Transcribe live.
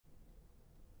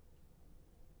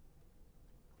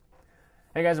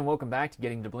Hey guys, and welcome back to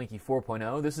Getting to Blinky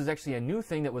 4.0. This is actually a new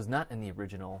thing that was not in the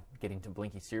original Getting to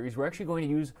Blinky series. We're actually going to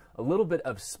use a little bit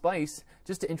of Spice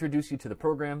just to introduce you to the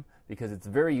program because it's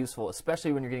very useful,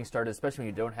 especially when you're getting started, especially when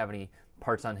you don't have any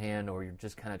parts on hand or you're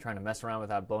just kind of trying to mess around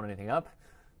without blowing anything up.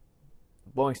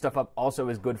 Blowing stuff up also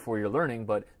is good for your learning,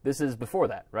 but this is before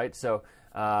that, right? So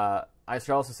I should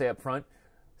also say up front,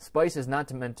 Spice is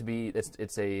not meant to be.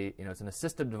 It's an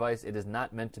assistive device. It is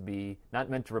not meant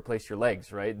to replace your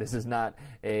legs, right? This is not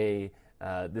the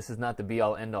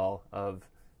be-all end-all of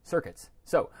circuits.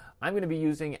 So I'm going to be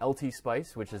using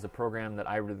Ltspice, which is a program that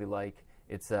I really like.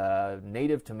 It's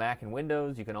native to Mac and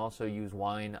Windows. You can also use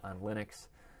Wine on Linux,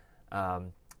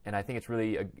 and I think it's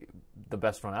really the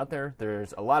best one out there.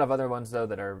 There's a lot of other ones though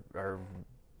that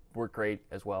work great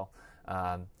as well.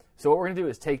 So what we're going to do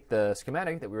is take the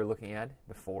schematic that we were looking at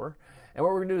before, and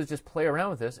what we're going to do is just play around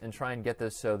with this and try and get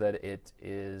this so that it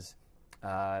is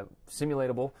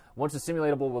simulatable. Once it's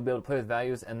simulatable, we'll be able to play with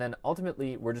values, and then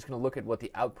ultimately we're just going to look at what the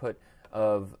output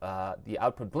of the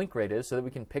output blink rate is so that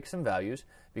we can pick some values,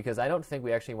 because I don't think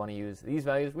we actually want to use these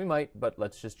values. We might, but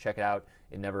let's just check it out.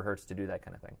 It never hurts to do that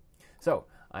kind of thing. So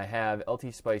I have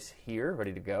Ltspice here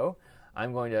ready to go. I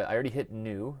already hit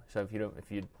new, so if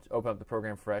you open up the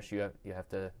program fresh, you have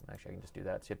to, actually I can just do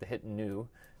that. So you have to hit new.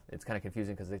 It's kind of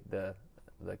confusing because the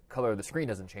color of the screen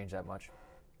doesn't change that much.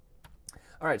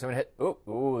 All right, so I'm gonna hit,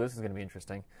 oh, this is gonna be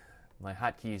interesting. My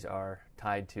hotkeys are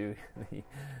tied to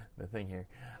the thing here.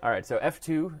 All right, so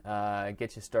F2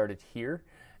 gets you started here,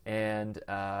 and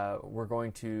we're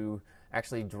going to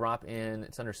actually drop in,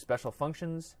 it's under special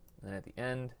functions, and at the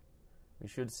end, we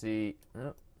should see, oh,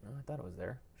 no, I thought it was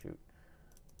there, shoot.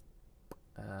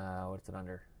 What's it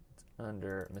under? It's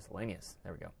under miscellaneous.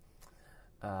 There we go.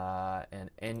 And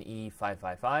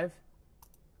NE555.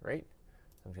 Great.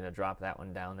 So I'm going to drop that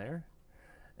one down there.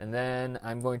 And then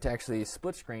I'm going to actually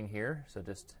split screen here. So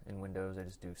just in Windows, I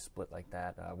just do split like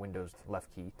that. Windows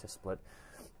left key to split.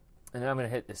 And then I'm going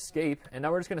to hit escape. And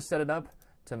now we're just going to set it up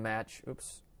to match,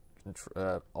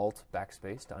 Alt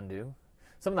backspace to undo.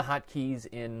 Some of the hotkeys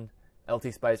in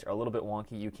Ltspice are a little bit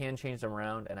wonky. You can change them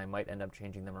around, and I might end up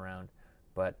changing them around.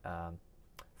 But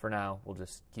for now, we'll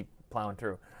just keep plowing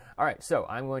through. All right, so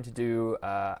I'm going to do,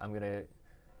 I'm going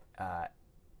to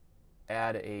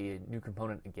add a new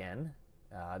component again.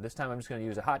 This time I'm just going to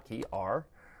use a hotkey, R,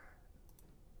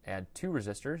 add 2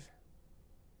 resistors,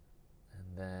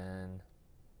 and then,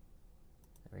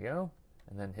 there we go,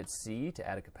 and then hit C to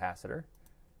add a capacitor.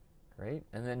 Great,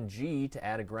 and then G to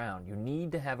add a ground. You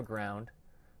need to have a ground.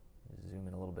 Zoom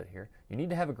in a little bit here. You need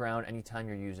to have a ground anytime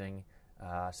you're using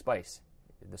Spice.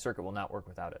 The circuit will not work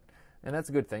without it, and that's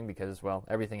a good thing because, well,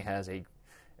 every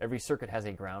circuit has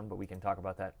a ground, but we can talk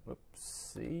about that.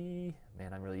 Oopsie,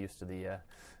 man, I'm really used to the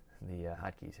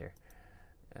hotkeys here.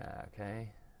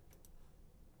 Okay,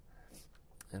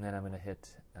 and then I'm going to hit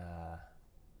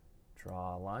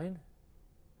draw a line.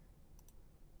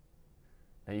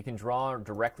 Now you can draw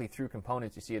directly through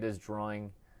components. You see, it is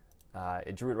drawing.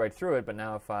 It drew it right through it, but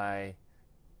now if I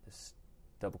just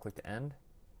double-click to end.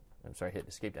 I'm sorry, hit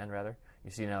escape to end rather.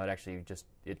 You see now it actually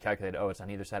it calculated, oh, it's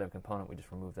on either side of a component. We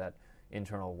just removed that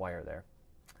internal wire there.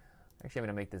 Actually, I'm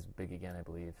going to make this big again, I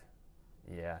believe.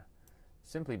 Yeah,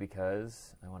 simply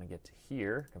because I want to get to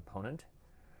here, component.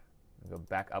 I'm going to go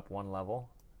back up one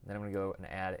level. Then I'm going to go and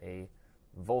add a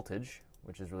voltage,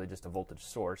 which is really just a voltage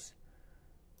source.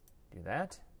 Do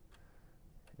that.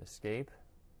 Hit escape.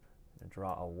 I'm going to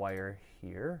draw a wire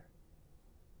here.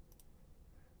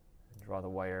 Draw the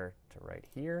wire to right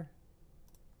here.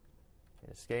 Hit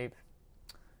escape.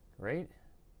 Great.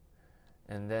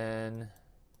 And then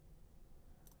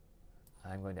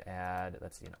I'm going to add,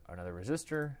 let's see, another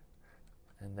resistor,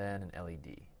 and then an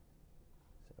LED.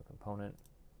 So component,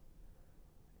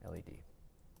 LED.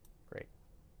 Great.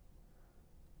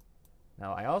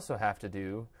 Now I also have to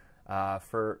do,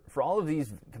 for all of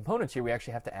these components here, we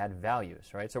actually have to add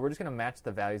values, right? So we're just going to match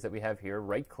the values that we have here.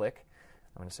 Right click.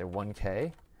 I'm going to say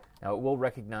 1K. Now it will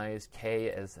recognize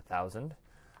K as 1000,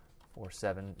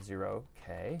 470K.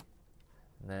 And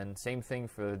then same thing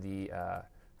for the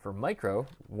for micro,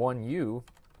 1U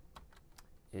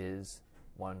is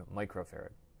 1 microfarad.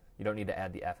 You don't need to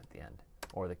add the F at the end,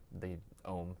 or the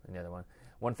ohm in the other one.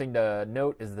 One thing to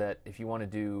note is that if you want to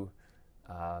do,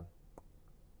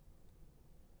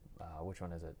 which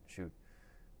one is it? Shoot.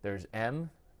 There's M,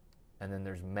 and then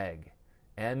there's meg.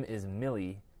 M is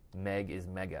milli. Meg is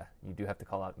mega. You do have to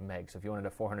call out meg. So if you wanted a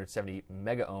 470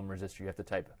 mega ohm resistor, you have to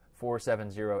type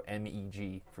 470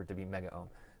 MEG for it to be mega ohm.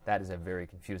 That is a very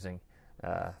confusing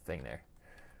thing there.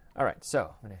 All right,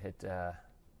 so I'm going to hit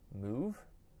move.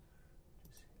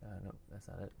 No, that's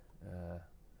not it.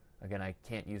 Again, I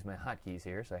can't use my hotkeys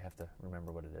here, so I have to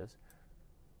remember what it is.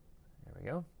 There we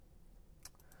go.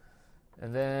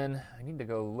 And then I need to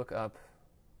go look up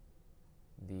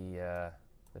the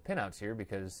pinouts here,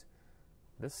 because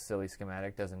this silly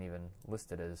schematic doesn't even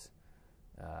list it as,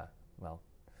 well,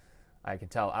 I can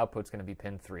tell output's going to be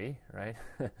pin 3, right?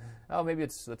 Oh, maybe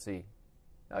it's, let's see.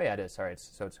 Oh, yeah, it is. Sorry,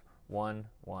 so it's 1,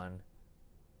 1,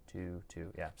 2,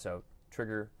 2. Yeah, so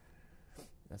trigger,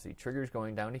 let's see, trigger's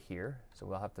going down to here, so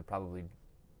we'll have to probably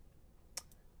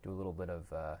do a little bit of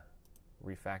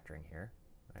refactoring here,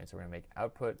 right? So we're going to make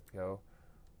output go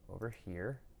over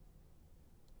here.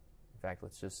 In fact,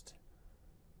 let's just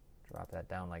drop that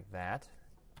down like that.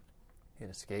 Hit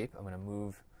escape. I'm going to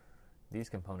move these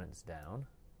components down.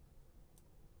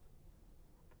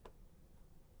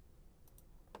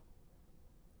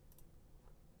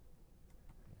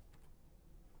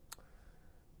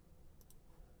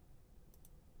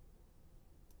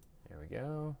 There we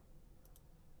go.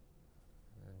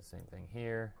 And the same thing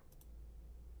here.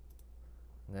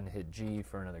 And then hit G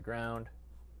for another ground,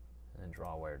 and then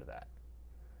draw a wire to that.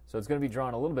 So it's going to be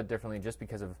drawn a little bit differently just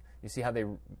because of, you see how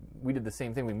we did the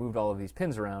same thing, we moved all of these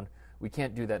pins around. We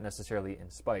can't do that necessarily in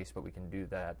Spice, but we can do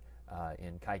that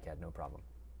in KiCad, no problem.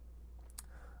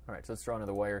 All right, so let's draw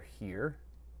another wire here.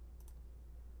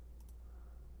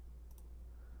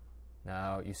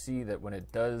 Now you see that when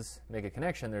it does make a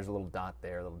connection, there's a little dot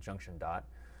there, a little junction dot.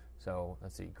 So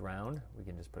let's see, ground, we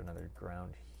can just put another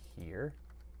ground here.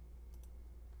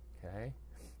 Okay.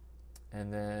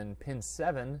 And then pin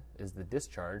 7 is the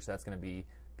discharge. That's going to be,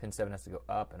 pin 7 has to go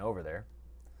up and over there.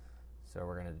 So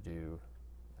we're going to do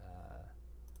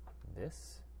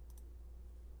this.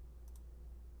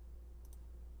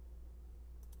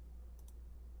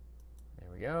 There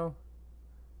we go.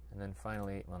 And then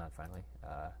finally, well, not finally,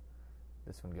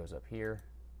 this one goes up here.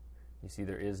 You see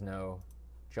there is no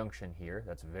junction here.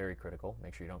 That's very critical.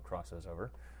 Make sure you don't cross those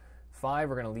over. 5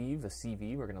 we're going to leave, the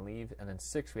CV we're going to leave, and then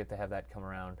 6 we have to have that come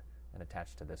around and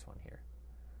attach to this one here.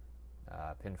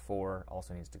 Pin 4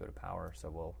 also needs to go to power, so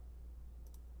we'll,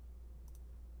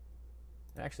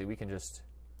 actually we can just,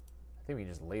 I think we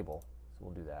can just label, so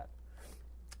we'll do that.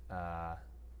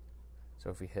 So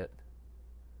if we hit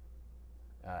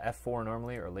F4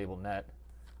 normally, or label net,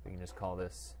 we can just call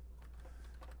this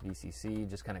VCC,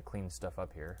 just kind of clean stuff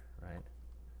up here, right?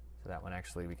 So that one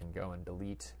actually we can go and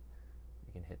delete.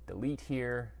 We can hit delete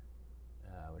here.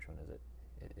 Which one is it?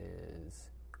 It is,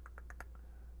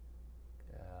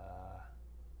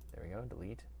 there we go,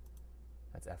 delete.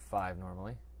 That's F5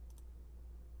 normally.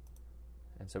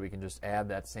 And so we can just add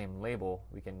that same label.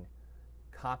 We can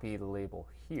copy the label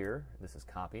here. This is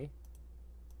copy.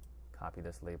 Copy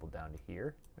this label down to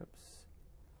here. Oops.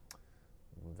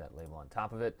 Move that label on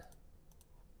top of it.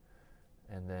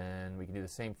 And then we can do the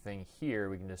same thing here.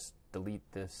 We can just delete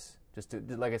this, just to,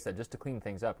 like I said, just to clean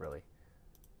things up, really.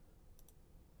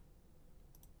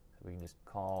 So we can just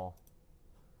call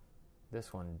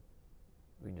this one,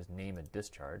 we can just name it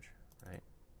discharge, right?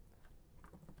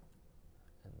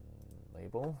 And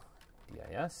label,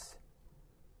 DIS.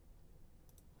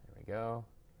 There we go.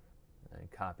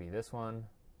 And copy this one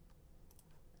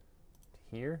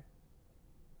to here.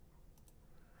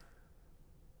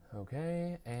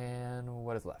 Okay, and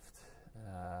what is left?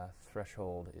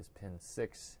 Threshold is pin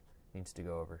 6, needs to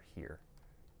go over here.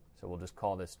 So we'll just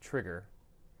call this trigger,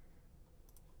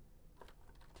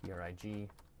 TRIG. There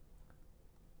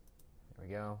we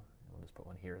go. And we'll just put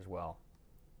one here as well.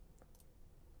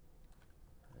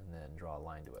 And then draw a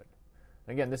line to it.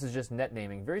 And again, this is just net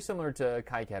naming, very similar to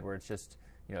KiCad, where it's just,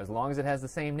 you know, as long as it has the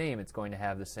same name, it's going to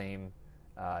have the same,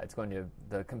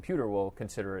 the computer will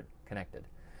consider it connected.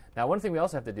 Now, one thing we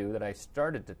also have to do that I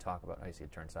started to talk about, I see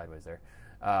it turned sideways there.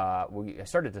 I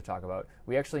started to talk about,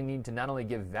 we actually need to not only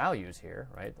give values here,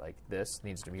 right, like this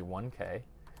needs to be 1K,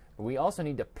 but we also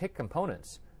need to pick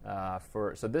components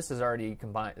so this is already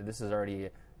combined, this is already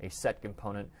a set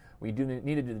component. We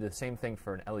need to do the same thing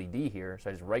for an LED here, so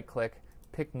I just right click,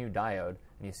 pick new diode,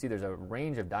 and you see there's a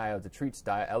range of diodes. It treats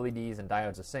LEDs and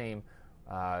diodes the same.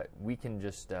 We can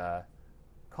just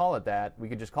call it that. We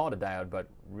could just call it a diode, but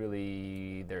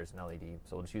really there's an LED.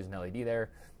 So we'll just use an LED there.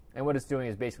 And what it's doing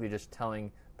is basically just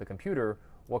telling the computer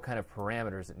what kind of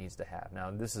parameters it needs to have. Now,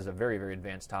 this is a very, very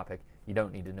advanced topic. You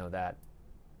don't need to know that.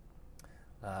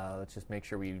 Let's just make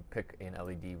sure we pick an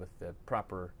LED with the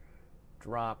proper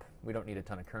drop. We don't need a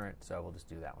ton of current, so we'll just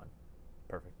do that one.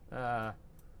 Perfect. How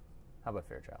about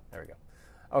Fairchild? There we go.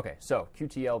 Okay, so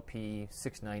QTLP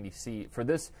 690C. For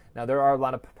this, now there are a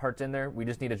lot of parts in there. We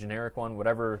just need a generic one.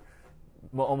 Whatever,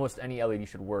 well, almost any LED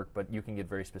should work, but you can get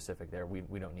very specific there.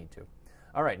 We don't need to.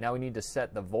 All right, now we need to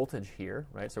set the voltage here,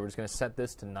 right? So we're just going to set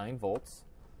this to 9 volts.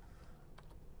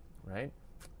 right?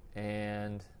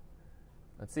 And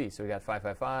let's see, so we got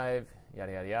 555,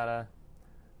 yada, yada, yada.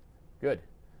 Good.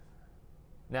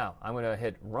 Now, I'm going to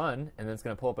hit run, and then it's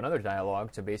going to pull up another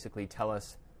dialog to basically tell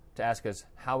us, to ask us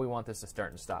how we want this to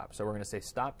start and stop. So we're going to say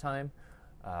stop time,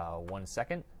 1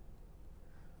 second.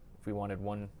 If we wanted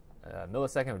 1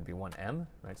 millisecond, it would be 1M,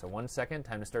 right? So 1 second,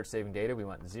 time to start saving data, we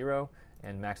want 0,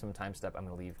 and maximum time step I'm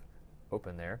going to leave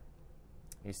open there.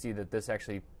 You see that this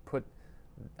actually put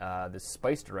this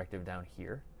spice directive down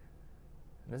here.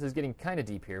 And this is getting kind of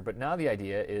deep here, but now the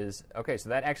idea is, okay, so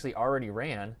that actually already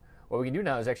ran. What we can do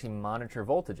now is actually monitor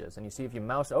voltages. And you see if you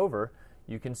mouse over,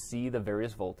 you can see the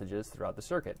various voltages throughout the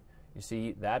circuit. You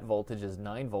see that voltage is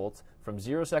 9 volts. From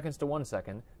 0 seconds to 1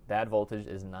 second, that voltage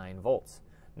is 9 volts.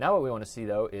 Now what we want to see,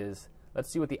 though, is let's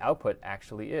see what the output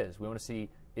actually is. We want to see,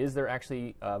 is there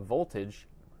actually voltage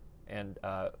and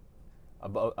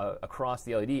across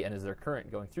the LED, and is there current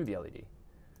going through the LED?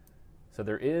 So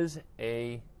there is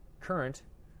a current,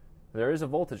 there is a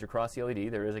voltage across the LED,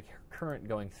 there is a current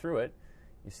going through it.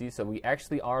 You see, so we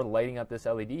actually are lighting up this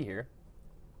LED here.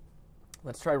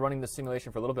 Let's try running the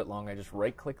simulation for a little bit longer. I just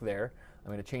right-click there.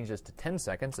 I'm going to change this to 10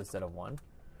 seconds instead of 1.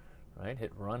 Right,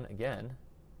 hit run again.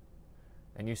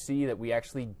 And you see that we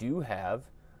actually do have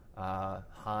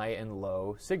high and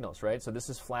low signals, right? So this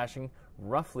is flashing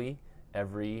roughly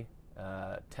every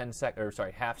half second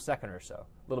or so,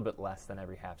 a little bit less than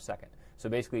every half second. So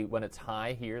basically, when it's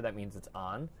high here, that means it's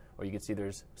on, or you can see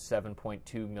there's 7.2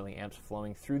 milliamps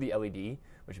flowing through the LED,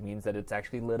 which means that it's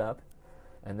actually lit up.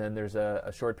 And then there's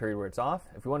a short period where it's off.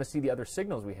 If we want to see the other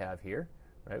signals we have here,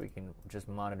 right, we can just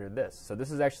monitor this. So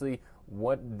this is actually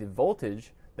what the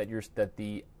voltage that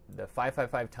the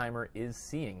 555 timer is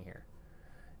seeing here.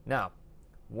 Now,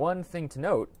 one thing to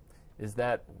note is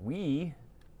that I'm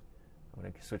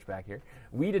going to switch back here.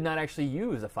 We did not actually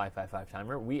use a 555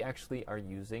 timer. We actually are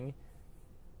using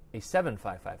a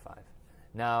 7555.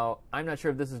 Now, I'm not sure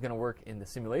if this is going to work in the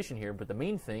simulation here, but the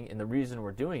main thing and the reason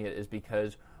we're doing it is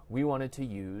because we wanted to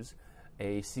use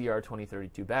a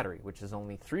CR2032 battery, which is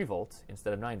only 3 volts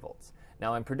instead of 9 volts.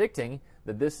 Now, I'm predicting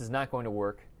that this is not going to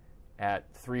work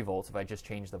at 3 volts if I just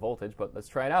change the voltage, but let's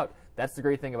try it out. That's the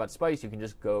great thing about Spice. You can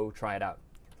just go try it out.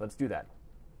 So let's do that.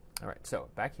 All right, so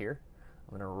back here,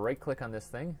 I'm going to right-click on this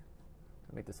thing.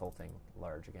 Make this whole thing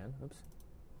large again. Oops.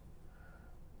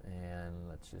 And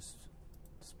let's just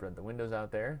spread the windows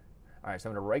out there. All right, so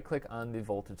I'm going to right-click on the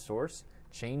voltage source,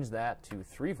 change that to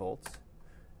 3 volts,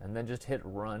 and then just hit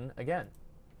run again.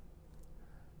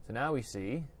 So now we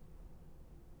see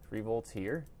 3 volts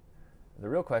here. The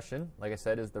real question, like I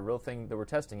said, is the real thing that we're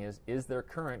testing is there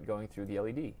current going through the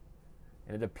LED?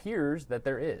 And it appears that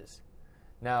there is.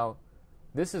 Now,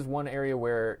 this is one area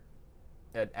where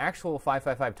an actual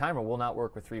 555 timer will not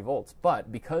work with 3 volts,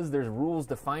 but because there's rules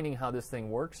defining how this thing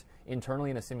works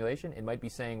internally in a simulation, it might be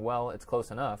saying, well, it's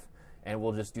close enough, and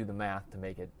we'll just do the math to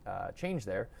make it change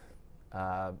there.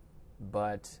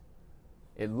 But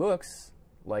it looks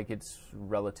like it's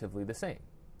relatively the same.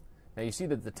 Now you see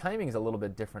that the timing is a little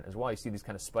bit different as well. You see these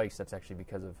kind of spikes. That's actually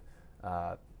because of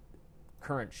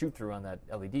current shoot through on that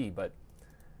LED. But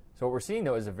so what we're seeing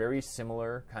though is a very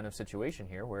similar kind of situation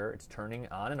here where it's turning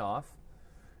on and off,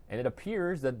 and it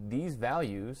appears that these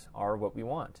values are what we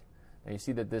want. Now you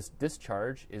see that this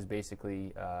discharge is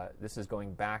basically this is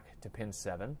going back to pin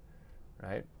 7,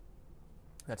 right?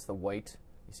 That's the white.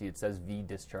 You see it says V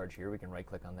discharge here. We can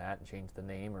right-click on that and change the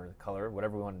name or the color,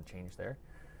 whatever we want to change there.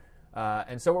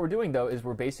 And so what we're doing, though, is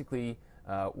we're basically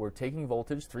we're taking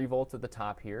voltage, 3 volts at the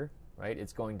top here, right?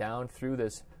 It's going down through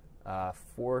this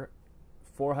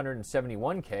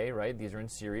 471K, right? These are in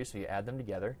series, so you add them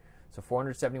together. So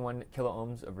 471 kilo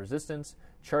ohms of resistance,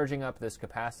 charging up this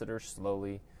capacitor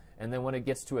slowly, and then when it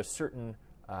gets to a certain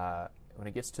that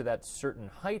certain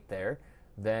height there,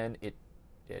 then it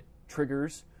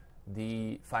triggers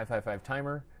the 555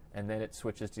 timer, and then it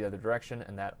switches to the other direction,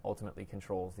 and that ultimately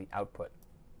controls the output.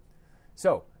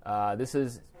 So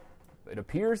it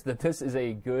appears that this is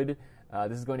a good,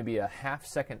 this is going to be a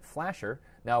half-second flasher.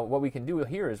 Now, what we can do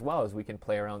here as well is we can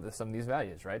play around with some of these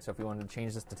values, right? So if we wanted to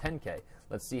change this to 10K,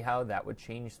 let's see how that would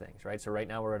change things, right? So right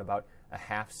now we're at about a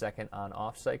half-second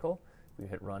on-off cycle. If we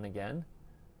hit run again,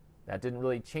 that didn't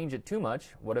really change it too much.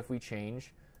 What if we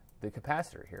change the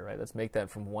capacitor here, right? Let's make that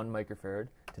from 1 microfarad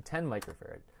to 10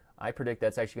 microfarad. I predict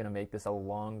that's actually going to make this a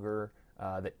longer,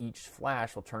 that each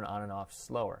flash will turn on and off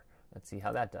slower. Let's see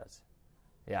how that does.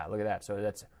 Yeah, look at that. So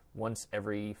that's once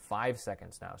every 5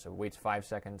 seconds now. So it waits 5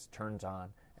 seconds, turns on,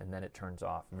 and then it turns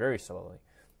off very slowly.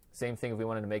 Same thing if we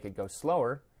wanted to make it go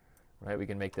slower, right? We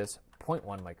can make this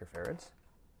 0.1 microfarads.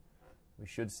 We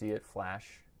should see it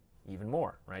flash even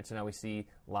more, right? So now we see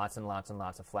lots and lots and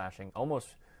lots of flashing,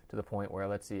 almost to the point where,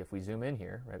 let's see, if we zoom in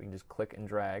here, right, we can just click and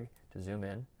drag to zoom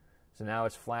in. So now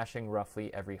it's flashing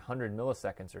roughly every 100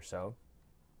 milliseconds or so.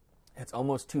 It's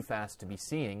almost too fast to be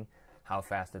seeing how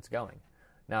fast it's going.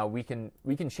 Now we can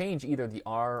change either the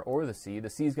R or the C. The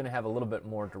C is going to have a little bit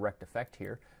more direct effect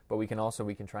here, but we can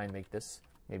try and make this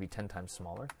maybe 10 times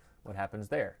smaller. What happens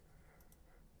there?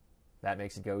 That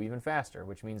makes it go even faster,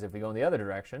 which means if we go in the other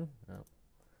direction, oh,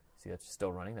 see, that's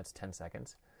still running, that's 10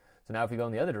 seconds. So now if we go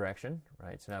in the other direction,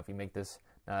 right, so now if we make this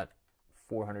not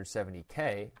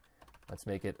 470K, let's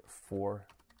make it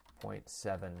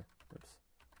 4.7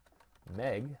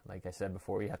 meg. Like I said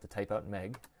before, you have to type out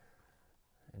meg.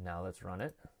 And now let's run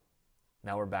it.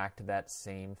 Now we're back to that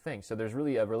same thing. So there's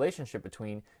really a relationship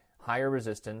between higher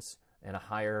resistance and a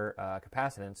higher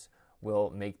capacitance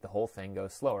will make the whole thing go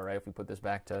slower, right? If we put this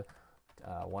back to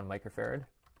 1 microfarad,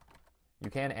 you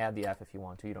can add the F if you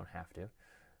want to, you don't have to.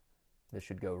 This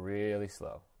should go really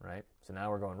slow, right? So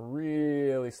now we're going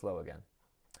really slow again.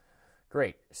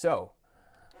 Great. So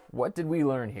what did we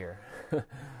learn here?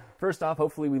 First off,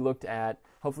 hopefully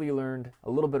you learned a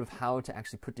little bit of how to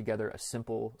actually put together a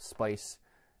simple SPICE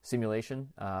simulation.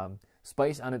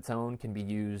 SPICE on its own can be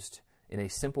used in a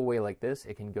simple way like this.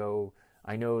 It can go,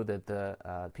 I know that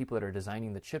the people that are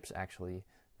designing the chips actually,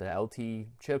 the LT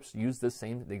chips, use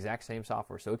the exact same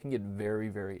software, so it can get very,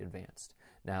 very advanced.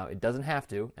 Now, it doesn't have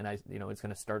to, and it's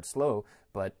going to start slow,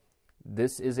 but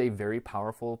this is a very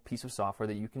powerful piece of software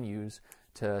that you can use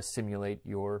to simulate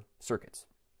your circuits.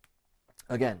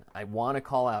 Again, I want to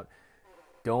call out,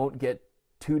 don't get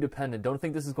too dependent. Don't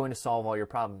think this is going to solve all your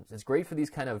problems. It's great for these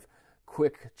kind of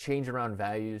quick change around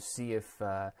values, see if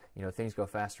things go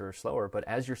faster or slower, but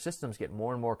as your systems get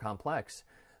more and more complex,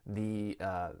 the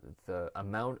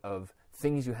amount of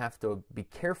things you have to be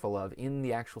careful of in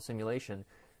the actual simulation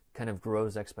kind of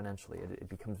grows exponentially. It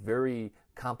becomes very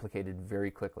complicated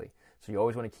very quickly. So you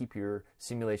always want to keep your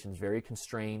simulations very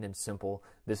constrained and simple.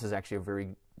 This is actually a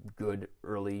very good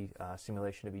early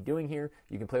simulation to be doing here.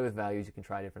 You can play with values, you can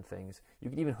try different things. You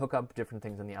can even hook up different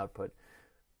things on the output.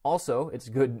 Also, it's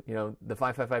good, the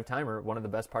 555 timer, one of the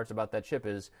best parts about that chip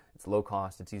is it's low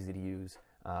cost, it's easy to use.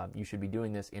 You should be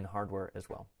doing this in hardware as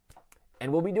well.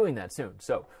 And we'll be doing that soon.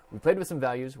 So we played with some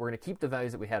values. We're going to keep the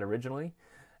values that we had originally,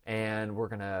 and we're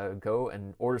going to go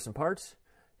and order some parts,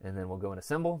 and then we'll go and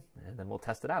assemble, and then we'll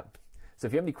test it out. So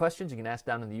if you have any questions, you can ask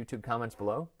down in the YouTube comments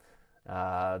below.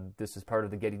 This is part of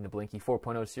the Getting to Blinky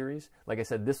 4.0 series. Like I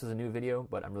said, this is a new video,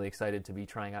 but I'm really excited to be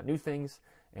trying out new things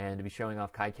and to be showing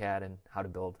off KiCad and how to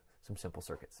build some simple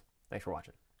circuits. Thanks for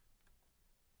watching.